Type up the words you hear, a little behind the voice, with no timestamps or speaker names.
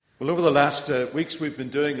Well, over the last weeks we've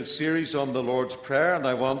been doing a series on the Lord's Prayer, and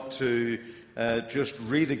I want to just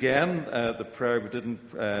read again the prayer. We didn't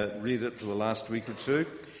read it for the last week or two,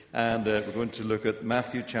 and we're going to look at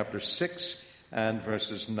Matthew chapter 6 and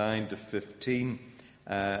verses 9 to 15,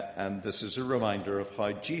 and this is a reminder of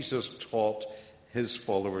how Jesus taught his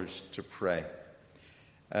followers to pray.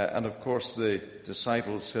 And of course the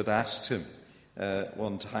disciples had asked him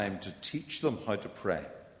one time to teach them how to pray.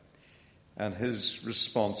 And his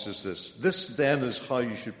response is this: "This then is how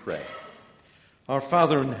you should pray. Our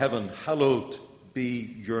Father in heaven, hallowed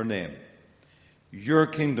be your name. Your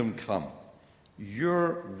kingdom come.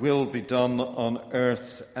 Your will be done on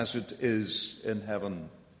earth as it is in heaven."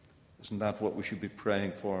 Isn't that what we should be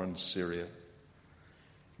praying for in Syria?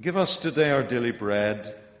 "Give us today our daily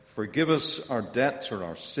bread. Forgive us our debts or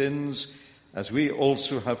our sins, as we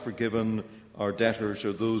also have forgiven our debtors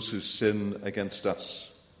or those who sin against us."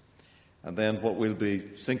 And then what we'll be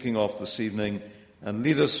thinking of this evening: "And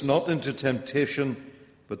lead us not into temptation,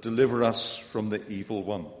 but deliver us from the evil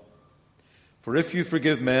one. For if you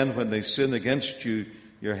forgive men when they sin against you,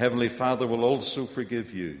 your heavenly Father will also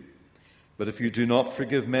forgive you. But if you do not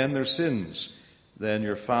forgive men their sins, then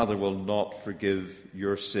your Father will not forgive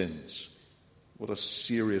your sins." What a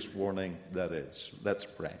serious warning that is. Let's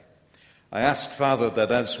pray. I ask, Father,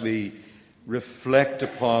 that as we reflect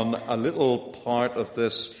upon a little part of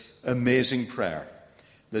this amazing prayer,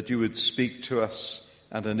 that you would speak to us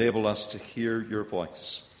and enable us to hear your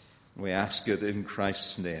voice. We ask it in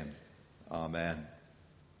Christ's name. Amen.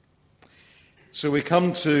 So we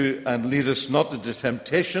come to "and lead us not into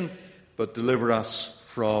temptation, but deliver us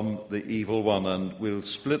from the evil one." And we'll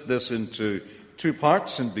split this into two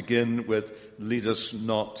parts and begin with "lead us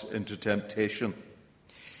not into temptation."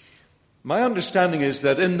 My understanding is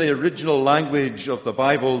that in the original language of the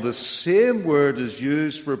Bible, the same word is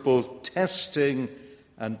used for both testing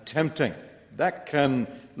and tempting. That can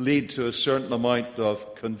lead to a certain amount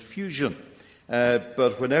of confusion.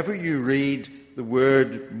 But whenever you read the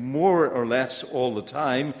word more or less all the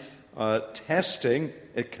time, testing,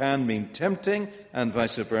 it can mean tempting, and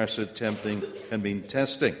vice versa, tempting can mean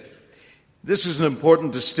testing. This is an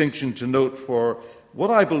important distinction to note, for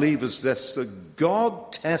what I believe is this: that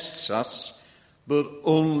God tests us, but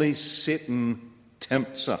only Satan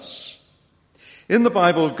tempts us. In the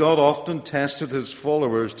Bible, God often tested his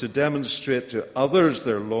followers to demonstrate to others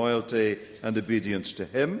their loyalty and obedience to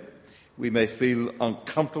him. We may feel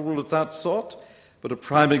uncomfortable with that thought, but a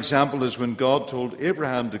prime example is when God told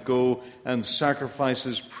Abraham to go and sacrifice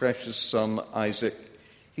his precious son Isaac.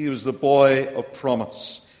 He was the boy of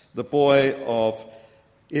promise, the boy of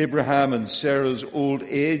Abraham and Sarah's old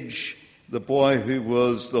age, the boy who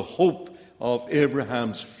was the hope of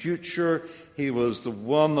Abraham's future. He was the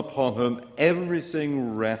one upon whom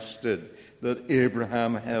everything rested that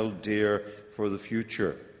Abraham held dear for the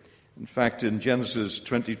future. In fact, in Genesis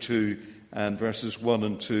 22 and verses 1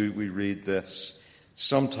 and 2, we read this: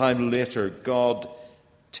 "Sometime later, God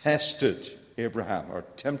tested Abraham," or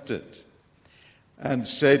tempted, "and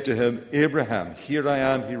said to him, 'Abraham, here I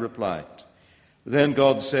am,' he replied. Then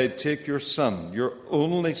God said, 'Take your son, your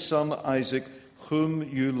only son Isaac, whom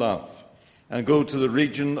you love, and go to the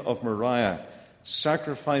region of Moriah.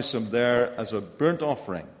 Sacrifice him there as a burnt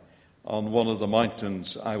offering on one of the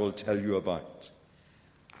mountains I will tell you about.'"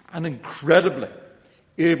 And incredibly,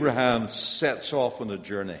 Abraham sets off on a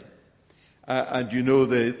journey. And you know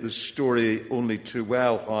the story only too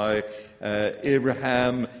well, how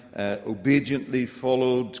Abraham obediently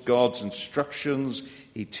followed God's instructions.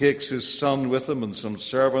 He takes his son with him and some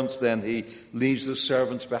servants. Then he leaves the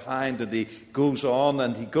servants behind, and he goes on,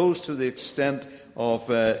 and he goes to the extent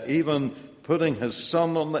of even putting his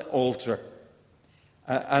son on the altar,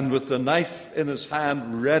 and with the knife in his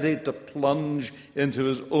hand, ready to plunge into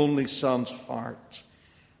his only son's heart.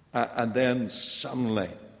 And then suddenly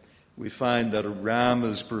we find that a ram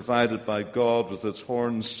is provided by God with its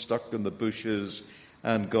horns stuck in the bushes,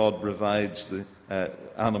 and God provides the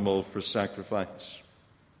animal for sacrifice.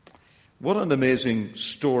 What an amazing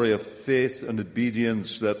story of faith and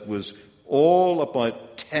obedience that was all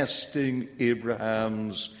about testing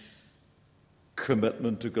Abraham's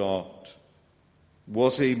commitment to God.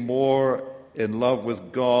 Was he more in love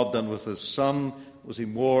with God than with his son? Was he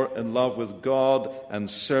more in love with God and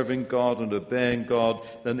serving God and obeying God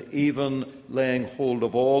than even laying hold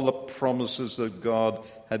of all the promises that God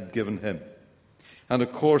had given him? And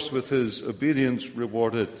of course, with his obedience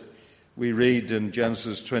rewarded, we read in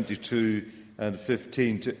Genesis 22 and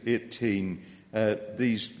 15 to 18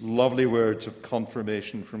 these lovely words of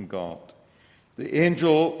confirmation from God. "The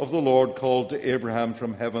angel of the Lord called to Abraham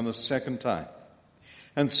from heaven a second time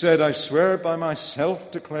and said, I swear by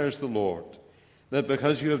myself, declares the Lord, that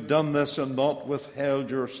because you have done this and not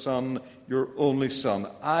withheld your son, your only son,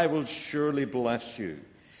 I will surely bless you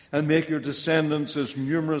and make your descendants as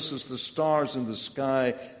numerous as the stars in the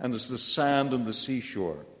sky and as the sand on the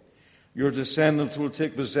seashore. Your descendants will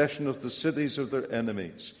take possession of the cities of their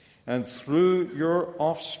enemies, and through your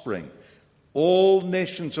offspring all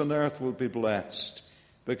nations on earth will be blessed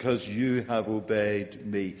because you have obeyed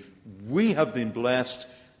me. We have been blessed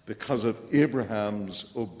because of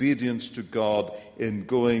Abraham's obedience to God in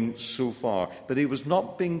going so far. But he was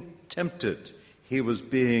not being tempted. He was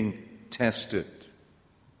being tested.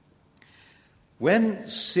 When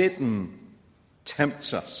Satan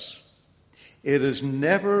tempts us, it is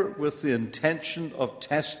never with the intention of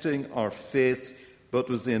testing our faith, but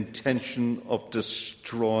with the intention of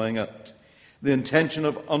destroying it. The intention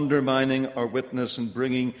of undermining our witness and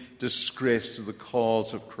bringing disgrace to the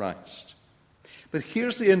cause of Christ. But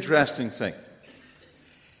here's the interesting thing.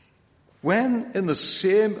 When in the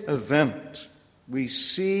same event we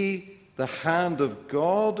see the hand of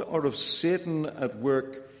God or of Satan at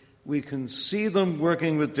work, we can see them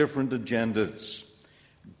working with different agendas.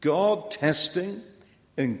 God testing,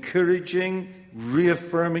 encouraging,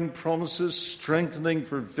 reaffirming promises, strengthening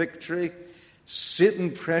for victory.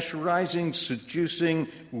 Satan pressurizing, seducing,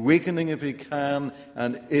 weakening if he can,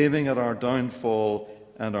 and aiming at our downfall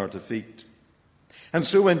and our defeat. And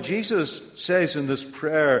so when Jesus says in this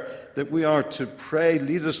prayer that we are to pray,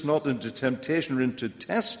 lead us not into temptation or into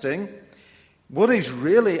testing, what he's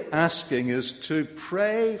really asking is to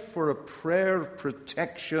pray for a prayer of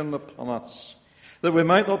protection upon us, that we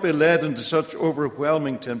might not be led into such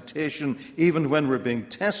overwhelming temptation, even when we're being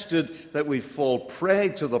tested, that we fall prey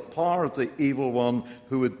to the power of the evil one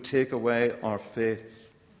who would take away our faith.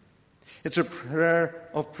 It's a prayer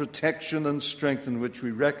of protection and strength in which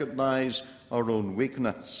we recognize our own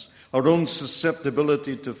weakness, our own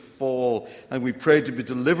susceptibility to fall, and we pray to be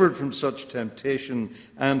delivered from such temptation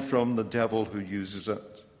and from the devil who uses it.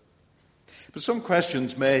 But some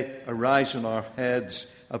questions may arise in our heads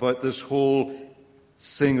about this whole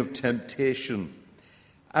thing of temptation.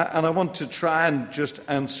 And I want to try and just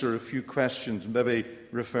answer a few questions, maybe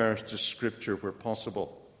refer to Scripture where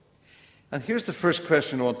possible. And here's the first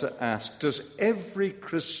question I want to ask. Does every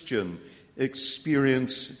Christian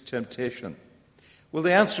experience temptation? Well,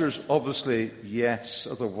 the answer is obviously yes.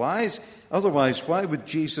 Otherwise, why would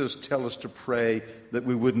Jesus tell us to pray that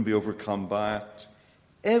we wouldn't be overcome by it?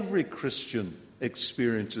 Every Christian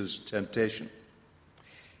experiences temptation.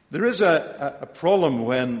 There is a problem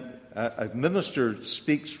when a minister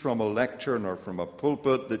speaks from a lectern or from a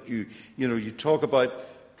pulpit that you talk about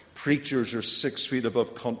preachers are 6 feet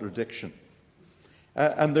above contradiction.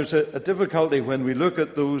 And there's a difficulty when we look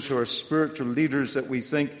at those who are spiritual leaders that we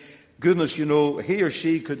think, goodness, he or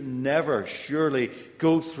she could never surely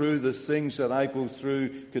go through the things that I go through,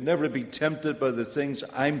 could never be tempted by the things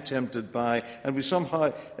I'm tempted by. And we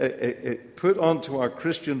somehow put onto our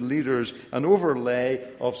Christian leaders an overlay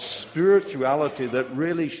of spirituality that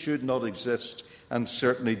really should not exist and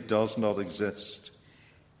certainly does not exist.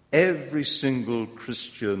 Every single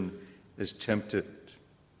Christian is tempted.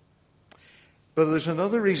 But there's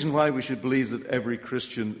another reason why we should believe that every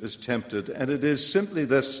Christian is tempted, and it is simply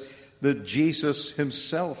this, that Jesus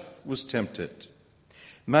himself was tempted.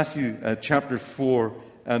 Matthew chapter 4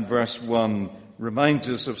 and verse 1 reminds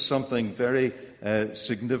us of something very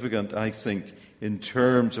significant, I think, in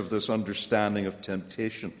terms of this understanding of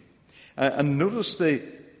temptation. And notice the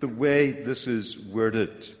way this is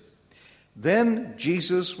worded. Then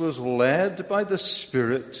Jesus was led by the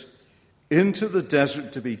Spirit into the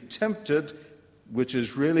desert to be tempted, which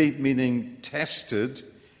is really meaning tested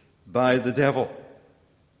by the devil.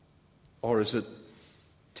 Or is it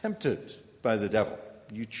tempted by the devil?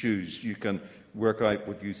 You choose. You can work out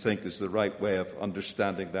what you think is the right way of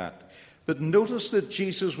understanding that. But notice that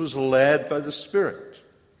Jesus was led by the Spirit.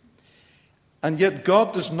 And yet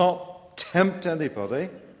God does not tempt anybody.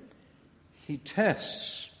 He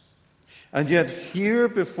tests. And yet here,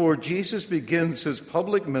 before Jesus begins his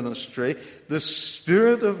public ministry, the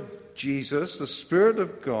Spirit of Jesus, the Spirit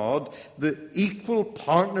of God, the equal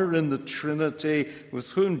partner in the Trinity, with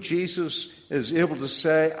whom Jesus is able to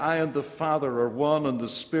say, I and the Father are one, and the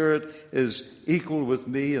Spirit is equal with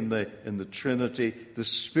me in the Trinity. The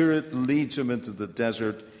Spirit leads him into the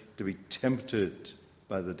desert to be tempted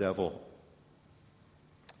by the devil.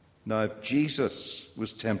 Now, if Jesus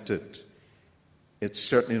was tempted, it's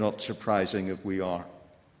certainly not surprising if we are.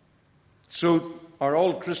 So, are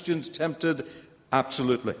all Christians tempted?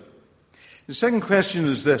 Absolutely. The second question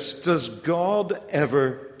is this: does God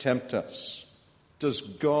ever tempt us? Does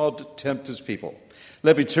God tempt his people?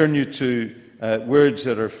 Let me turn you to words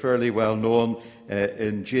that are fairly well known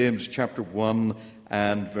in James chapter 1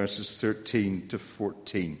 and verses 13 to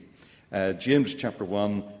 14. James chapter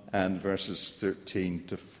 1 and verses 13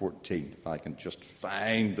 to 14, if I can just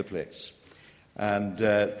find the place. And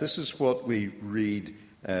this is what we read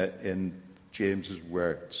in James's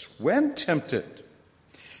words. When tempted,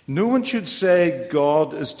 no one should say,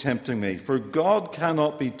 God is tempting me, for God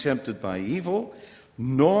cannot be tempted by evil,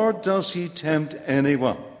 nor does he tempt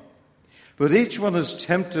anyone. But each one is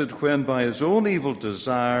tempted when by his own evil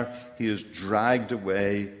desire he is dragged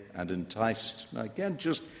away and enticed. Now again,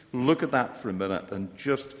 just look at that for a minute and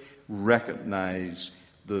just recognize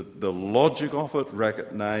the logic of it,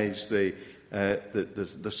 recognize the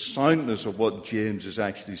soundness of what James is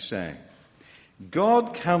actually saying.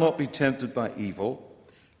 God cannot be tempted by evil,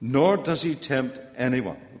 nor does he tempt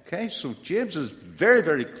anyone. Okay, so James is very,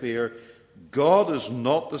 very clear. God is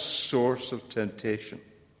not the source of temptation.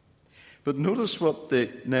 But notice what the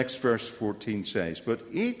next verse 14 says. But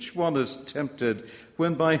each one is tempted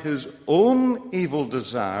when by his own evil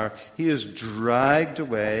desire he is dragged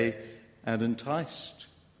away and enticed.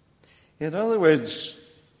 In other words,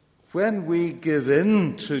 when we give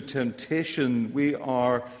in to temptation, we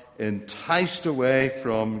are enticed away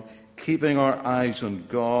from keeping our eyes on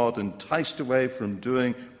God, enticed away from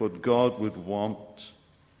doing what God would want,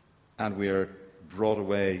 and we are brought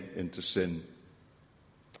away into sin.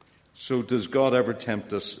 So does God ever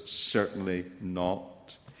tempt us? Certainly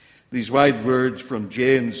not. These wide words from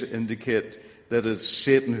James indicate that it's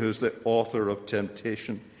Satan who is the author of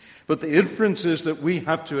temptation. But the inference is that we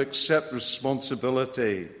have to accept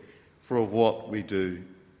responsibility for what we do.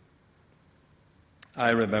 I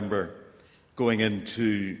remember going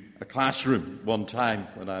into a classroom one time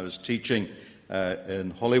when I was teaching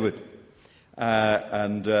in Hollywood.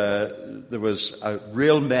 And there was a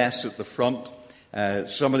real mess at the front.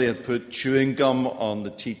 Somebody had put chewing gum on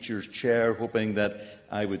the teacher's chair, hoping that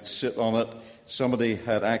I would sit on it. Somebody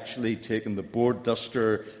had actually taken the board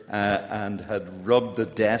duster and had rubbed the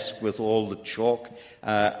desk with all the chalk,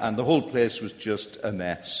 and the whole place was just a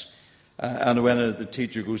mess. And when the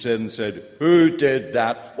teacher goes in and said, "Who did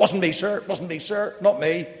that?" "Wasn't me, sir. Wasn't me, sir. Not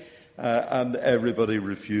me." And everybody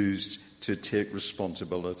refused to take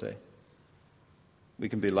responsibility. We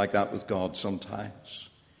can be like that with God sometimes.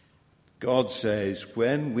 God says,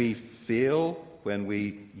 when we fail, when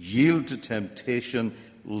we yield to temptation,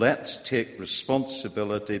 let's take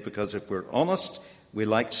responsibility, because if we're honest, we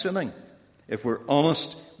like sinning. If we're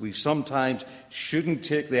honest, we sometimes shouldn't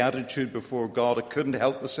take the attitude before God, "I couldn't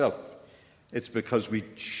help myself." It's because we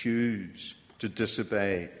choose to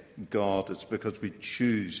disobey God. It's because we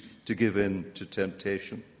choose to give in to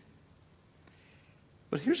temptation.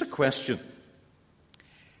 But here's a question.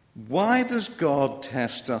 Why does God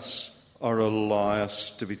test us or allow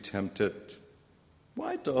us to be tempted?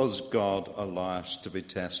 Why does God allow us to be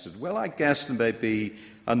tested? Well, I guess there may be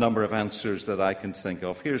a number of answers that I can think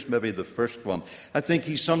of. Here's maybe the first one. I think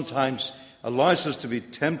he sometimes allows us to be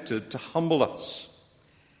tempted to humble us.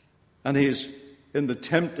 And he's, in the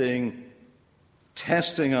tempting,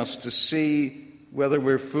 testing us to see whether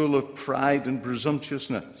we're full of pride and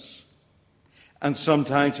presumptuousness. And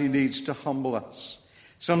sometimes he needs to humble us.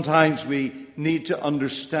 Sometimes we need to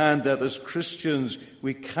understand that as Christians,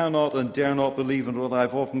 we cannot and dare not believe in what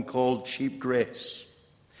I've often called cheap grace.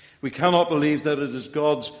 We cannot believe that it is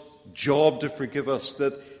God's job to forgive us,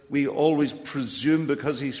 that we always presume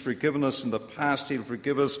because he's forgiven us in the past, he'll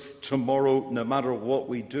forgive us tomorrow no matter what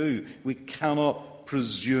we do. We cannot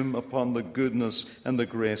presume upon the goodness and the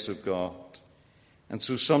grace of God. And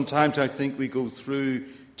so sometimes I think we go through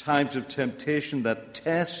times of temptation that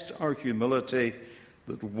test our humility,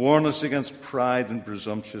 that warn us against pride and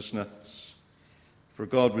presumptuousness. For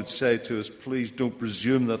God would say to us, "Please don't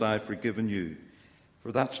presume that I've forgiven you,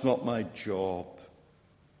 for that's not my job.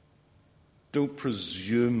 Don't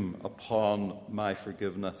presume upon my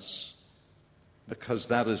forgiveness, because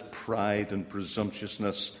that is pride and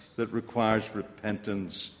presumptuousness that requires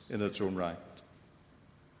repentance in its own right."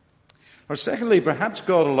 Or secondly, perhaps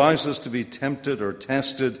God allows us to be tempted or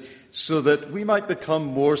tested so that we might become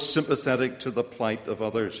more sympathetic to the plight of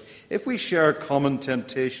others. If we share common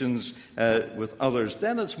temptations with others,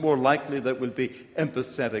 then it's more likely that we'll be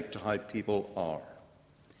empathetic to how people are.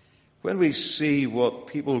 When we see what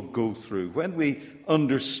people go through, when we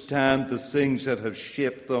understand the things that have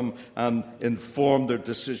shaped them and informed their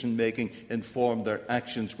decision-making, informed their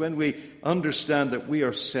actions, when we understand that we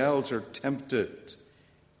ourselves are tempted,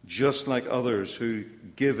 just like others who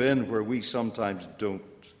give in where we sometimes don't,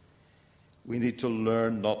 we need to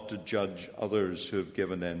learn not to judge others who have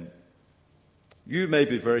given in. You may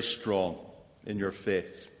be very strong in your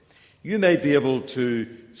faith. You may be able to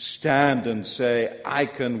stand and say, I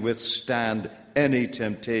can withstand any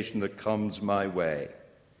temptation that comes my way.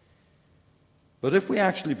 But if we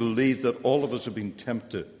actually believe that all of us have been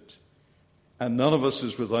tempted and none of us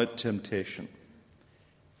is without temptation,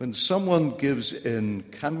 when someone gives in,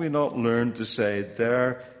 can we not learn to say,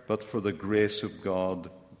 there, but for the grace of God,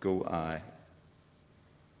 go I?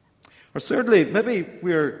 Or thirdly, maybe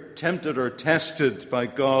we're tempted or tested by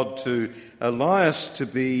God to allow us to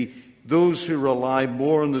be those who rely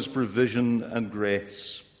more on his provision and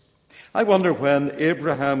grace. I wonder, when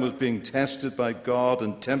Abraham was being tested by God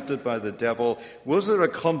and tempted by the devil, was there a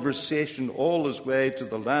conversation all his way to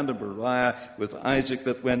the land of Moriah with Isaac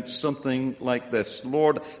that went something like this: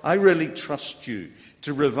 Lord, I really trust you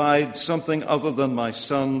to provide something other than my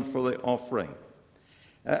son for the offering.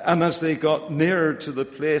 And as they got nearer to the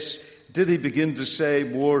place, did he begin to say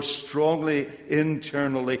more strongly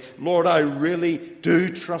internally, Lord, I really do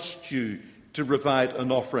trust you to provide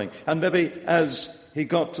an offering? And maybe as he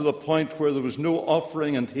got to the point where there was no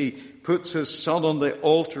offering and he puts his son on the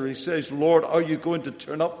altar, he says, Lord, are you going to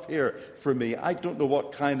turn up here for me? I don't know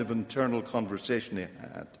what kind of internal conversation he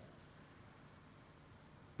had.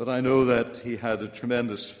 But I know that he had a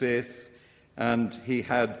tremendous faith and he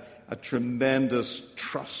had a tremendous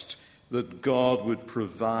trust that God would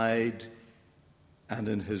provide and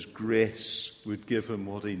in his grace would give him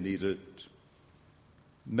what he needed.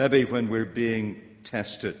 Maybe when we're being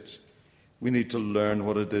tested, we need to learn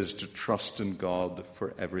what it is to trust in God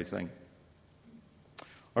for everything.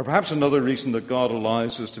 Or perhaps another reason that God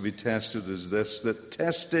allows us to be tested is this, that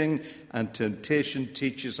testing and temptation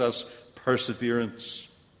teaches us perseverance.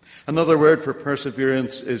 Another word for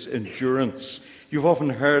perseverance is endurance. You've often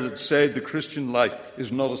heard it said the Christian life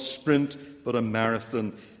is not a sprint but a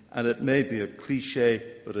marathon, and it may be a cliche,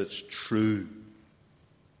 but it's true.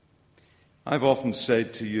 I've often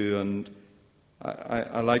said to you, and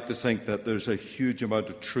I like to think that there's a huge amount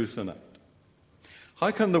of truth in it. How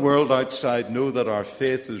can the world outside know that our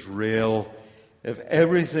faith is real if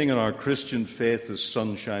everything in our Christian faith is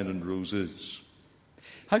sunshine and roses?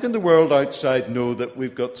 How can the world outside know that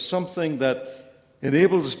we've got something that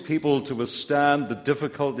enables people to withstand the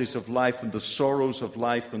difficulties of life and the sorrows of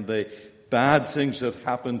life and the bad things that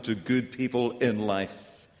happen to good people in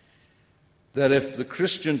life? That if the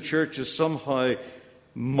Christian church is somehow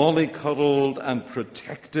mollycoddled and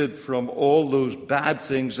protected from all those bad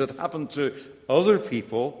things that happen to other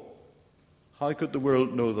people, how could the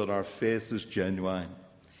world know that our faith is genuine?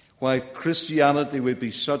 Why Christianity would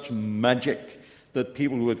be such magic that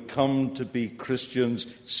people would come to be Christians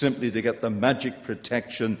simply to get the magic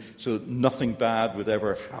protection so that nothing bad would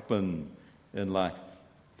ever happen in life.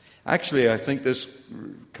 Actually, I think this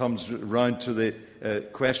comes round to the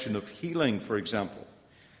question of healing, for example.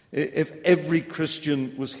 If every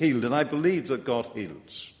Christian was healed, and I believe that God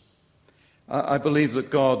heals. I believe that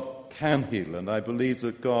God can heal, and I believe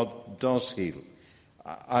that God does heal.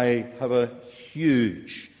 I have a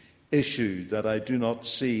huge issue that I do not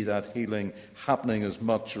see that healing happening as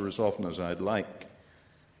much or as often as I'd like.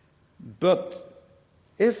 But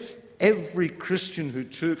if every Christian who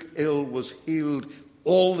took ill was healed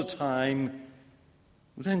all the time,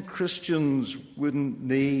 then Christians wouldn't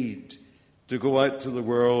need to go out to the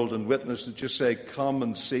world and witness and just say, come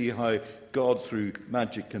and see how God through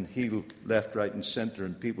magic can heal left, right and centre,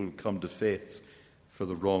 and people who come to faith for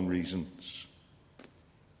the wrong reasons.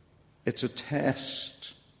 It's a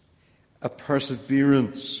test, a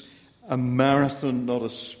perseverance, a marathon, not a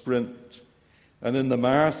sprint. And in the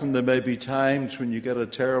marathon, there may be times when you get a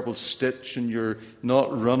terrible stitch and you're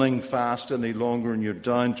not running fast any longer and you're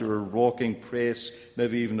down to a walking pace,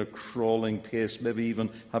 maybe even a crawling pace, maybe even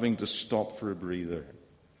having to stop for a breather.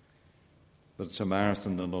 But it's a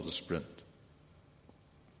marathon and not a sprint.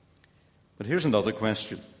 But here's another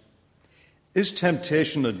question. Is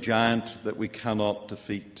temptation a giant that we cannot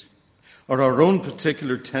defeat? Are our own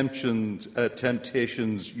particular temptations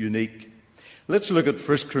unique? Let's look at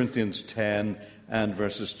 1 Corinthians 10 and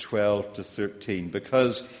verses 12 to 13,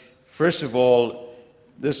 because, first of all,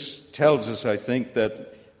 this tells us, I think,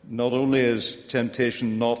 that not only is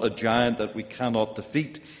temptation not a giant that we cannot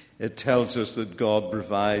defeat, it tells us that God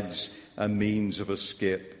provides a means of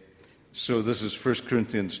escape. So this is 1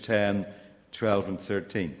 Corinthians 10, 12 and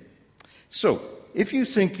 13. So, if you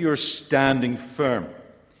think you're standing firm,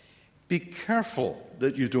 be careful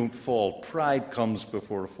that you don't fall. Pride comes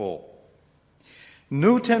before a fall.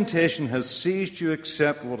 No temptation has seized you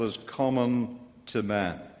except what is common to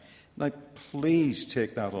man. Now, please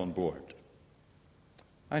take that on board.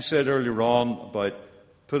 I said earlier on about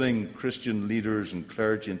putting Christian leaders and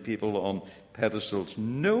clergy and people on pedestals.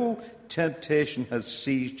 No temptation has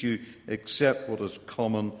seized you except what is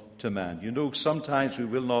common to man. You know, sometimes we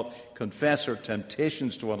will not confess our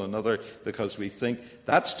temptations to one another because we think,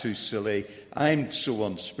 that's too silly, I'm so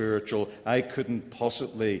unspiritual, I couldn't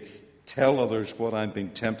possibly tell others what I'm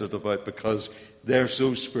being tempted about because they're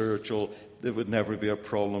so spiritual, there would never be a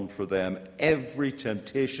problem for them. Every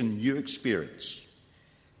temptation you experience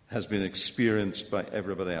has been experienced by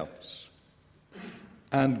everybody else.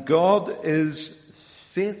 And God is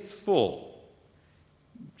faithful.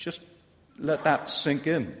 Just let that sink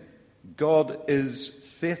in. God is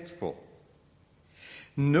faithful.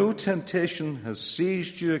 No temptation has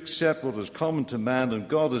seized you except what is common to man, and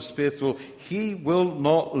God is faithful. He will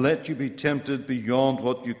not let you be tempted beyond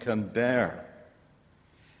what you can bear.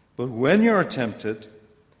 But when you are tempted,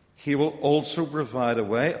 he will also provide a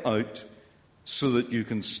way out so that you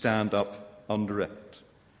can stand up under it.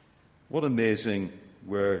 What amazing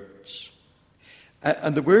words.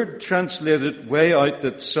 And the word translated way out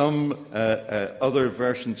that some other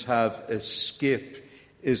versions have, escape,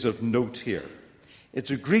 is of note here.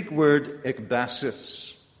 It's a Greek word,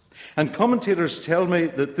 ekbasis. And commentators tell me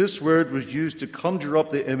that this word was used to conjure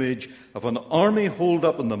up the image of an army holed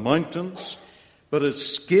up in the mountains, but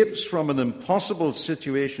escapes from an impossible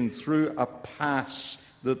situation through a pass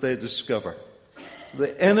that they discover.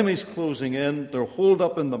 The enemy's closing in, they're holed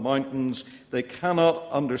up in the mountains, they cannot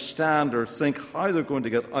understand or think how they're going to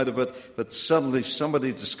get out of it, but suddenly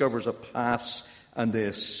somebody discovers a pass and they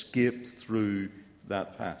escape through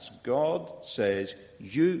that pass. God says,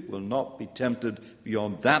 you will not be tempted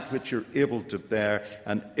beyond that which you're able to bear,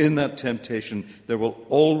 and in that temptation there will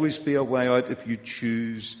always be a way out if you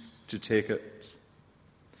choose to take it.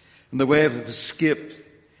 And the way of escape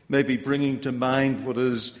may be bringing to mind what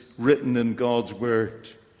is written in God's Word.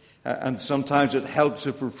 And sometimes it helps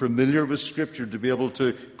if we're familiar with Scripture to be able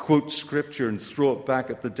to quote Scripture and throw it back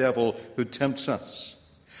at the devil who tempts us.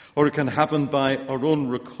 Or it can happen by our own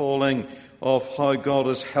recalling of how God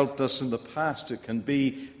has helped us in the past. It can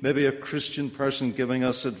be maybe a Christian person giving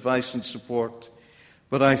us advice and support.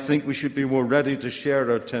 But I think we should be more ready to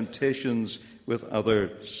share our temptations with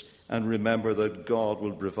others and remember that God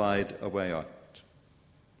will provide a way out.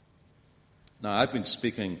 Now, I've been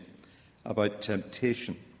speaking about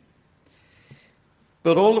temptation.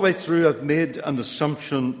 But all the way through, I've made an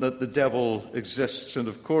assumption that the devil exists. And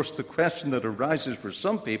of course, the question that arises for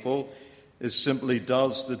some people is simply,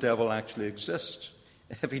 does the devil actually exist?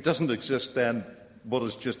 If he doesn't exist, then what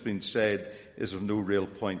has just been said is of no real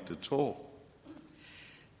point at all.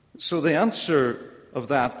 So the answer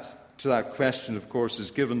to that question, of course,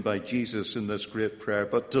 is given by Jesus in this great prayer,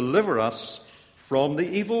 but deliver us from the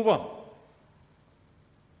evil one.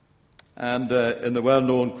 And in the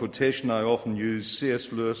well-known quotation I often use,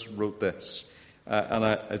 C.S. Lewis wrote this.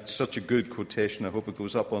 It's such a good quotation, I hope it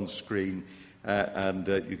goes up on screen and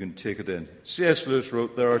you can take it in. C.S. Lewis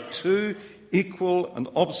wrote, "There are two equal and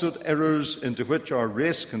opposite errors into which our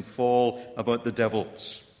race can fall about the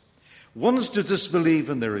devils. One is to disbelieve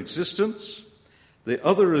in their existence. The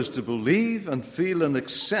other is to believe and feel an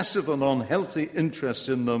excessive and unhealthy interest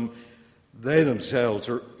in them. They themselves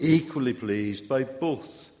are equally pleased by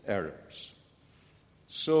both errors."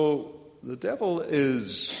 So the devil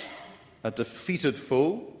is a defeated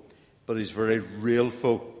foe, but he's a very real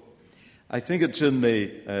foe. I think it's in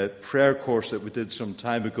the prayer course that we did some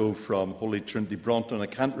time ago from Holy Trinity Bronton. I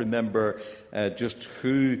can't remember just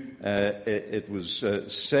who it was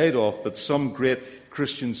said of, but some great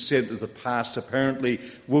Christian saint of the past apparently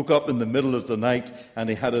woke up in the middle of the night and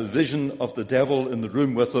he had a vision of the devil in the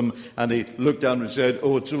room with him, and he looked down and said,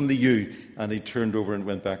 "Oh, it's only you," and he turned over and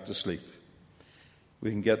went back to sleep.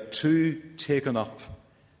 We can get too taken up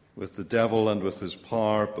with the devil and with his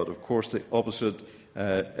power, but of course the opposite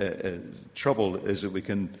trouble is that we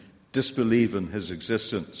can disbelieve in his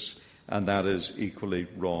existence, and that is equally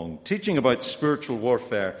wrong. Teaching about spiritual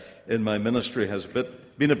warfare in my ministry has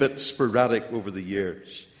been a bit sporadic over the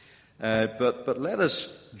years, but let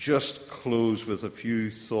us just close with a few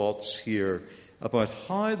thoughts here about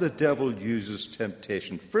how the devil uses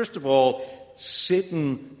temptation. First of all,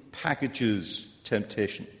 Satan packages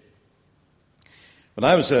temptation. When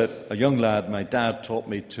I was a young lad, my dad taught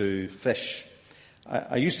me to fish.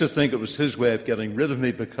 I used to think it was his way of getting rid of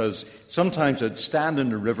me, because sometimes I'd stand in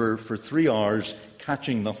the river for 3 hours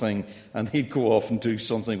catching nothing, and he'd go off and do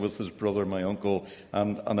something with his brother, my uncle,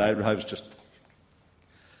 and I was just,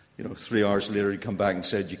 3 hours later he'd come back and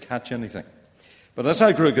said, "Did you catch anything?" But as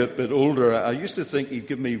I grew a bit older, I used to think he'd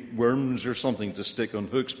give me worms or something to stick on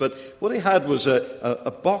hooks, but what he had was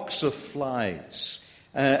a box of flies.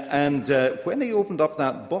 And when he opened up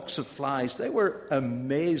that box of flies, they were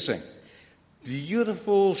amazing.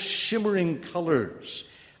 beautiful, shimmering colours.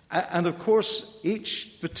 And of course,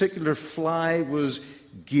 each particular fly was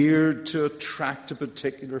geared to attract a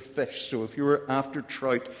particular fish. So if you were after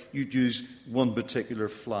trout, you'd use one particular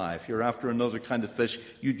fly. If you're after another kind of fish,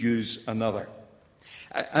 you'd use another.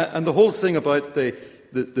 And the whole thing about the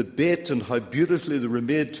bait and how beautifully they were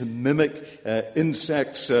made to mimic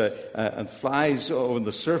insects and flies on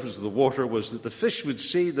the surface of the water was that the fish would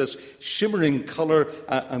see this shimmering colour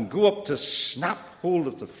and go up to snap hold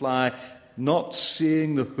of the fly, not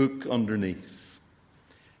seeing the hook underneath.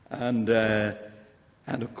 And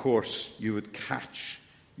of course, you would catch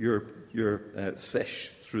your fish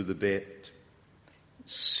through the bait.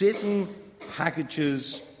 Satan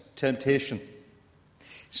packages temptation.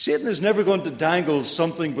 Satan is never going to dangle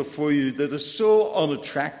something before you that is so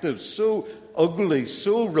unattractive, so ugly,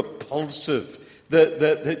 so repulsive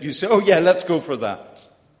that you say, oh yeah, let's go for that.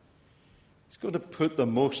 He's going to put the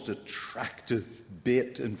most attractive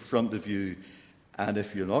bait in front of you, and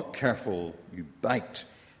if you're not careful, you bite,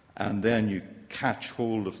 and then you catch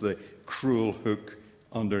hold of the cruel hook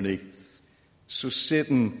underneath. So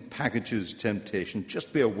Satan packages temptation.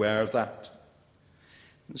 Just be aware of that.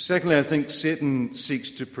 And secondly, I think Satan seeks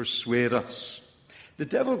to persuade us. The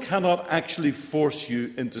devil cannot actually force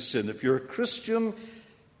you into sin. If you're a Christian,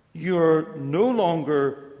 you're no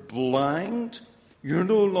longer blind. You're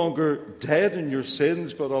no longer dead in your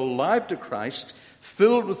sins, but alive to Christ,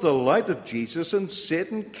 filled with the light of Jesus, and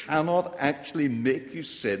Satan cannot actually make you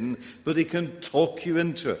sin, but he can talk you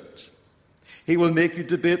into it. He will make you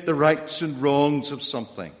debate the rights and wrongs of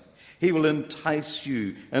something. He will entice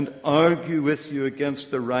you and argue with you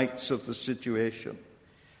against the rights of the situation.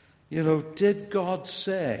 You know, did God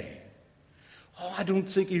say? Oh, I don't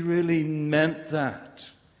think he really meant that.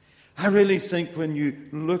 I really think when you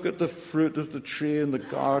look at the fruit of the tree in the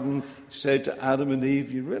garden, said to Adam and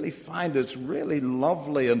Eve, you really find it's really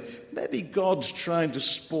lovely, and maybe God's trying to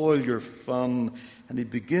spoil your fun, and he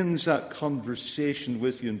begins that conversation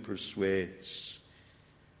with you and persuades.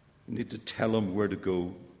 You need to tell him where to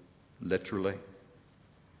go, literally.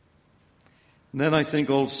 And then I think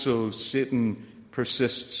also Satan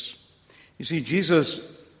persists. You see, Jesus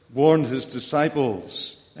warned his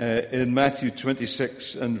disciples in Matthew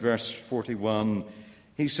 26 and verse 41,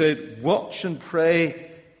 he said, watch and pray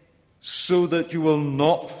so that you will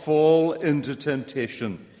not fall into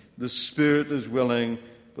temptation. The spirit is willing,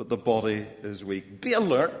 but the body is weak. Be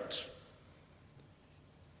alert.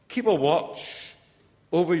 Keep a watch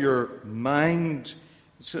over your mind.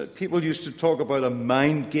 So people used to talk about a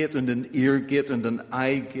mind gate and an ear gate and an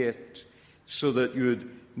eye gate, so that you would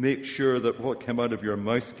make sure that what came out of your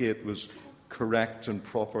mouth gate was correct and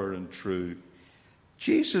proper and true.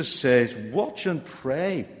 Jesus says, watch and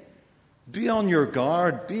pray. Be on your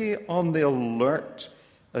guard. Be on the alert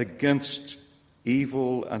against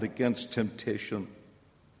evil and against temptation.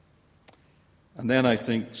 And then I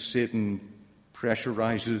think Satan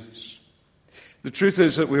pressurizes. The truth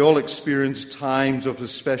is that we all experience times of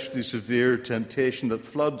especially severe temptation that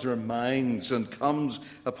floods our minds and comes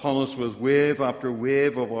upon us with wave after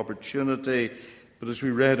wave of opportunity. But as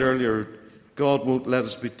we read earlier, God won't let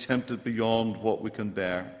us be tempted beyond what we can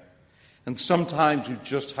bear. And sometimes you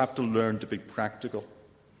just have to learn to be practical.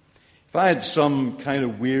 If I had some kind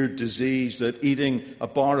of weird disease that eating a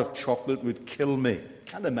bar of chocolate would kill me,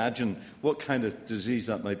 can't imagine what kind of disease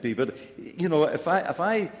that might be. But, you know, if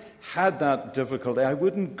I had that difficulty, I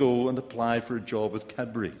wouldn't go and apply for a job with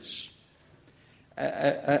Cadbury's.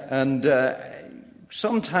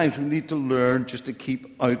 Sometimes we need to learn just to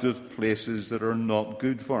keep out of places that are not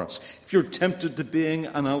good for us. If you're tempted to being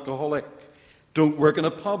an alcoholic, don't work in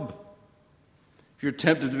a pub. If you're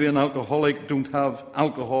tempted to be an alcoholic, don't have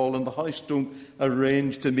alcohol in the house. Don't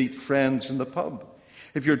arrange to meet friends in the pub.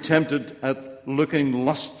 If you're tempted at looking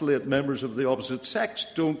lustfully at members of the opposite sex,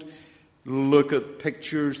 don't look at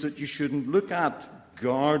pictures that you shouldn't look at.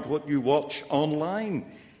 Guard what you watch online.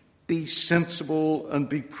 Be sensible and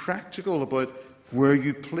be practical about where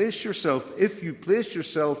you place yourself. If you place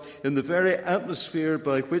yourself in the very atmosphere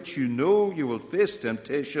by which you know you will face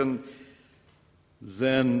temptation,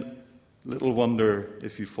 then little wonder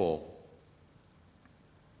if you fall.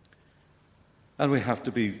 And we have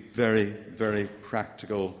to be very, very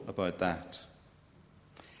practical about that.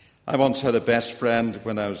 I once had a best friend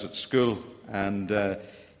when I was at school, and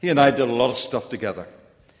he and I did a lot of stuff together.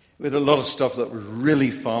 We did a lot of stuff that was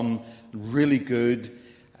really fun, really good.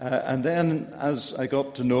 And then, as I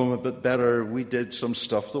got to know him a bit better, we did some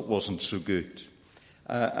stuff that wasn't so good.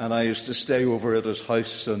 And I used to stay over at his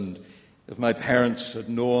house, and if my parents had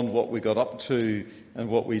known what we got up to and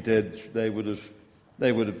what we did, they would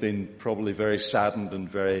have been probably very saddened and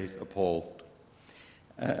very appalled.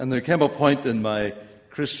 And there came a point in my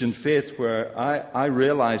Christian faith where I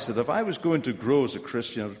realized that if I was going to grow as a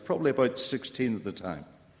Christian, I was probably about 16 at the time,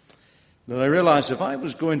 that I realized if I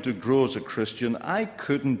was going to grow as a Christian, I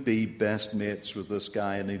couldn't be best mates with this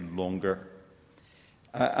guy any longer.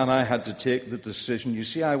 And I had to take the decision. You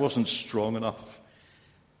see, I wasn't strong enough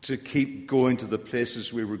to keep going to the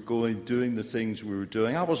places we were going, doing the things we were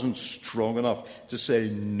doing. I wasn't strong enough to say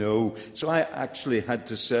no. So I actually had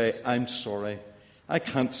to say, I'm sorry. I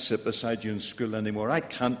can't sit beside you in school anymore. I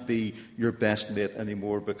can't be your best mate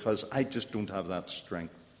anymore because I just don't have that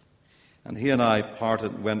strength. And he and I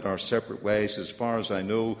parted and went our separate ways. As far as I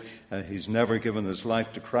know, he's never given his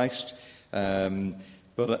life to Christ.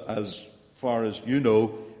 But as far as you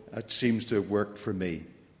know, it seems to have worked for me.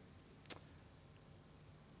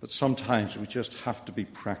 But sometimes we just have to be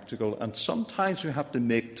practical, and sometimes we have to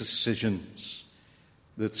make decisions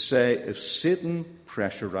that say if Satan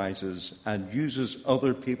pressurizes and uses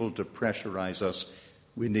other people to pressurize us,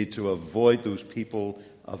 we need to avoid those people,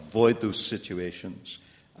 avoid those situations,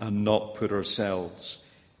 and not put ourselves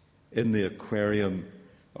in the aquarium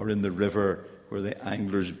or in the river where the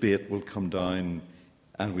angler's bait will come down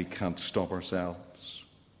and we can't stop ourselves.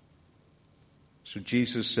 So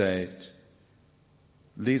Jesus said,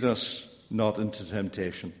 lead us not into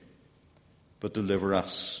temptation, but deliver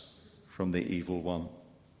us from the evil one.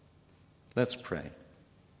 Let's pray.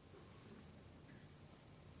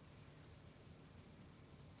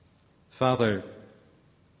 Father,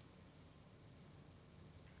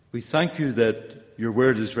 we thank you that your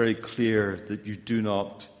word is very clear that you do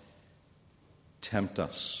not tempt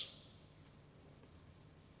us.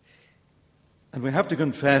 And we have to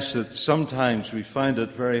confess that sometimes we find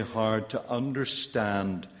it very hard to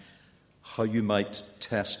understand how you might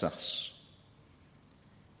test us.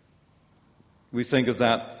 We think of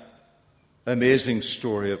that amazing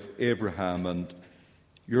story of Abraham and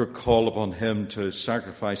your call upon him to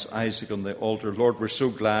sacrifice Isaac on the altar. Lord, we're so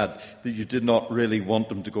glad that you did not really want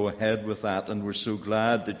him to go ahead with that, and we're so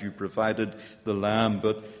glad that you provided the lamb.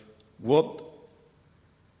 But what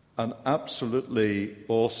an absolutely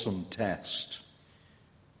awesome test.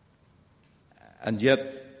 And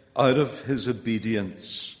yet, out of his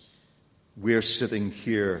obedience, we're sitting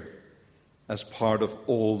here as part of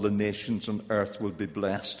all the nations on earth will be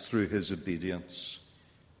blessed through his obedience.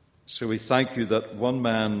 So we thank you that one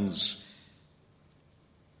man's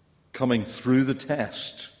coming through the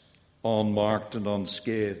test unmarked and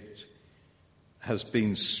unscathed has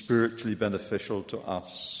been spiritually beneficial to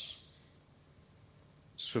us.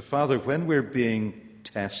 So, Father, when we're being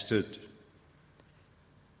tested,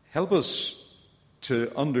 help us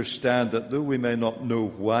to understand that though we may not know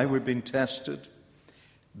why we're being tested,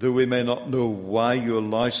 though we may not know why you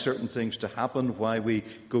allow certain things to happen, why we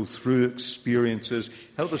go through experiences,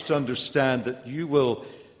 help us to understand that you will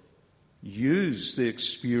use the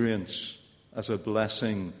experience as a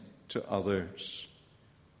blessing to others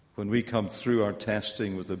when we come through our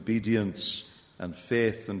testing with obedience and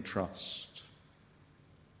faith and trust.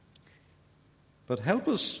 But help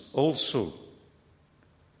us also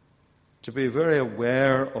to be very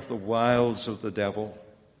aware of the wiles of the devil,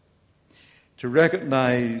 to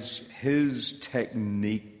recognize his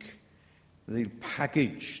technique, the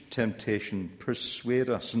package temptation, persuade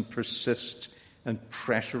us and persist and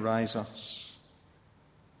pressurize us.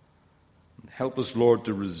 Help us, Lord,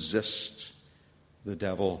 to resist the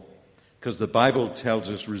devil, because the Bible tells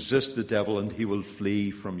us, resist the devil and he will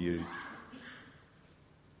flee from you.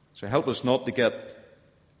 So help us not to get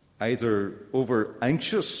either over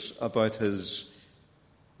anxious about his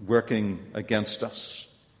working against us,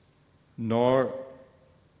 nor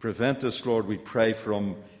prevent us, Lord, we pray,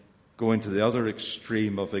 from going to the other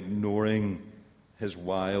extreme of ignoring his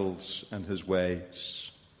wiles and his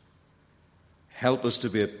ways. Help us to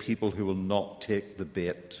be a people who will not take the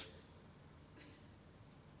bait.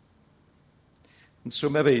 And so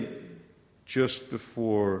maybe just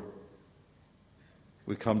before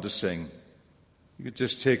we come to sing, you could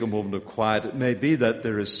just take a moment of quiet. It may be that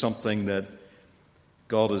there is something that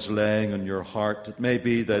God is laying on your heart. It may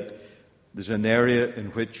be that there's an area in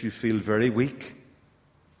which you feel very weak.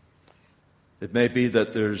 It may be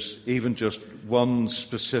that there's even just one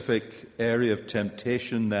specific area of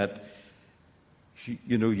temptation that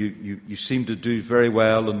you seem to do very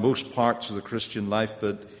well in most parts of the Christian life,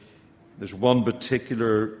 but there's one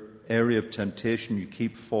particular area of temptation you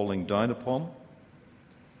keep falling down upon.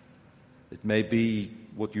 It may be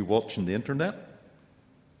what you watch on the internet.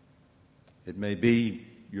 It may be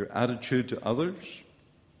your attitude to others.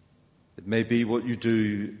 It may be what you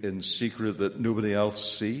do in secret that nobody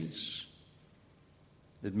else sees.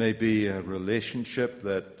 It may be a relationship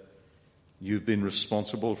that you've been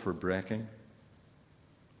responsible for breaking.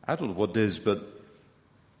 I don't know what it is, but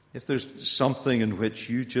if there's something in which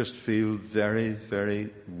you just feel very, very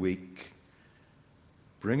weak,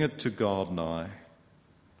 bring it to God now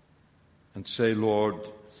and say, Lord,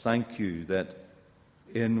 thank you that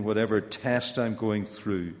in whatever test I'm going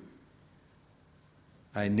through,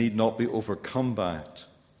 I need not be overcome by it,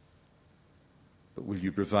 but will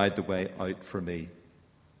you provide the way out for me?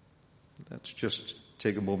 Let's just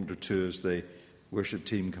take a moment or two as the worship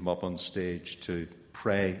team come up on stage to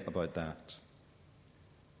pray about that.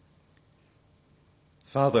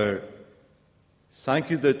 Father, thank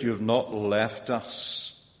you that you have not left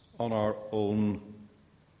us on our own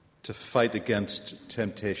to fight against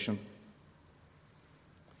temptation.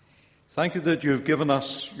 Thank you that you have given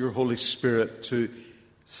us your Holy Spirit to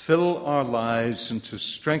fill our lives and to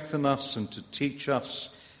strengthen us and to teach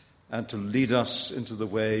us and to lead us into the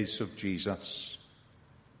ways of Jesus.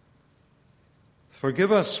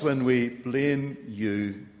 Forgive us when we blame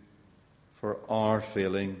you for our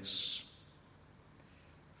failings.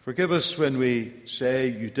 Forgive us when we say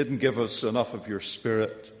you didn't give us enough of your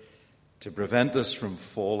Spirit to prevent us from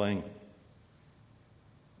falling.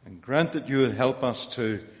 And grant that you would help us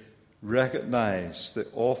to recognize the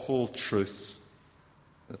awful truth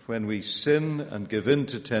that when we sin and give in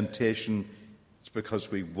to temptation, it's because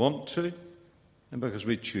we want to and because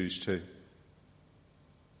we choose to.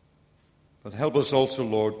 But help us also,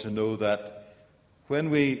 Lord, to know that when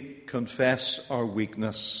we confess our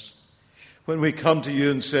weakness, when we come to you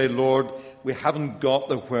and say, Lord, we haven't got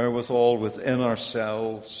the wherewithal within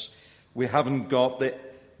ourselves, we haven't got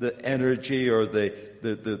the energy or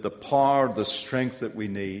the power, the strength that we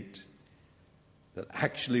need, that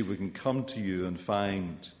actually we can come to you and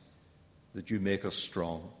find that you make us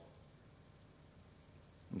strong.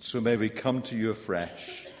 And so may we come to you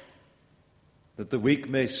afresh, that the weak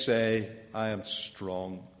may say, I am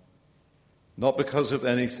strong, not because of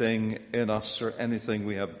anything in us or anything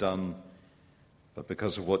we have done, but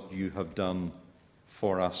because of what you have done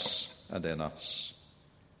for us and in us.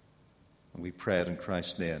 And we pray it in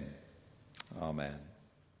Christ's name. Amen.